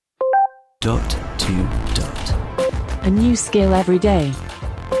Dot to dot. A new skill every day.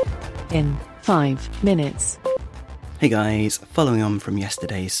 In 5 minutes. Hey guys, following on from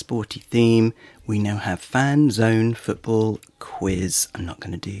yesterday's sporty theme, we now have Fanzone football quiz. I'm not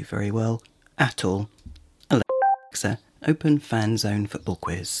going to do very well at all. Alexa, open Fanzone football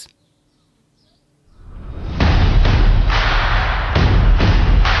quiz.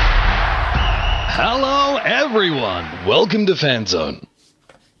 Hello everyone, welcome to Fanzone.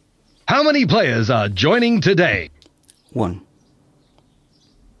 How many players are joining today? 1.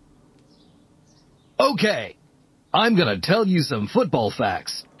 Okay, I'm gonna tell you some football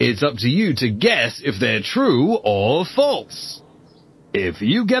facts. It's up to you to guess if they're true or false. If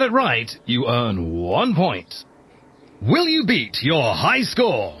you get it right, you earn 1 point. Will you beat your high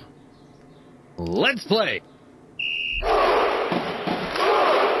score? Let's play.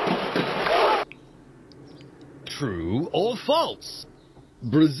 True or false?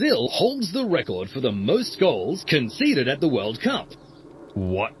 Brazil holds the record for the most goals conceded at the World Cup.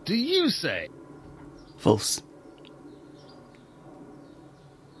 What do you say? False.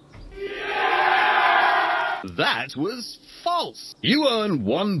 That was false. You earn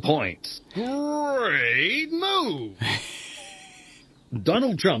 1 point. Great move.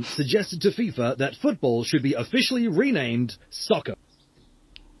 Donald Trump suggested to FIFA that football should be officially renamed soccer.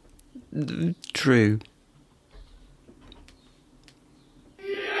 True.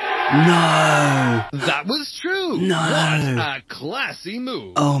 No! That was true. No. What a classy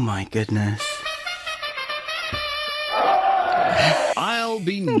move. Oh my goodness. I'll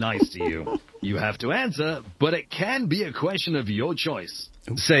be nice to you. You have to answer, but it can be a question of your choice.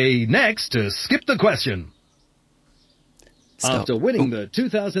 Say next to skip the question. Stop. After winning the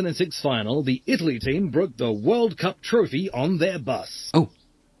 2006 final, the Italy team broke the World Cup trophy on their bus. Oh.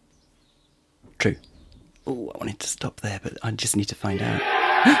 True. Oh, I wanted to stop there, but I just need to find out.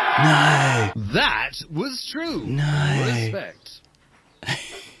 No! That was true. No. Respect.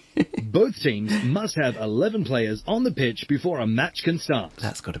 Both teams must have 11 players on the pitch before a match can start.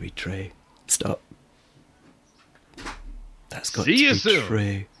 That's got to be true. Stop. That's got See to you be soon.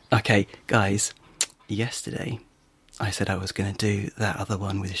 true. Okay, guys. Yesterday, I said I was going to do that other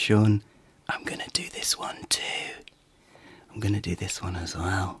one with Sean. I'm going to do this one too. I'm going to do this one as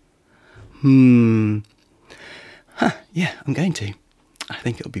well. Yeah, I'm going to. I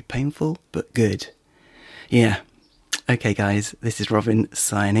think it'll be painful, but good. Yeah. Okay, guys, this is Robin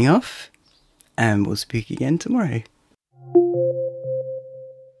signing off, and we'll speak again tomorrow.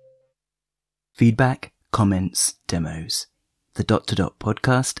 Feedback, comments, demos. The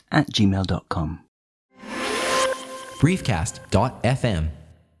podcast@gmail.com. briefcast.fm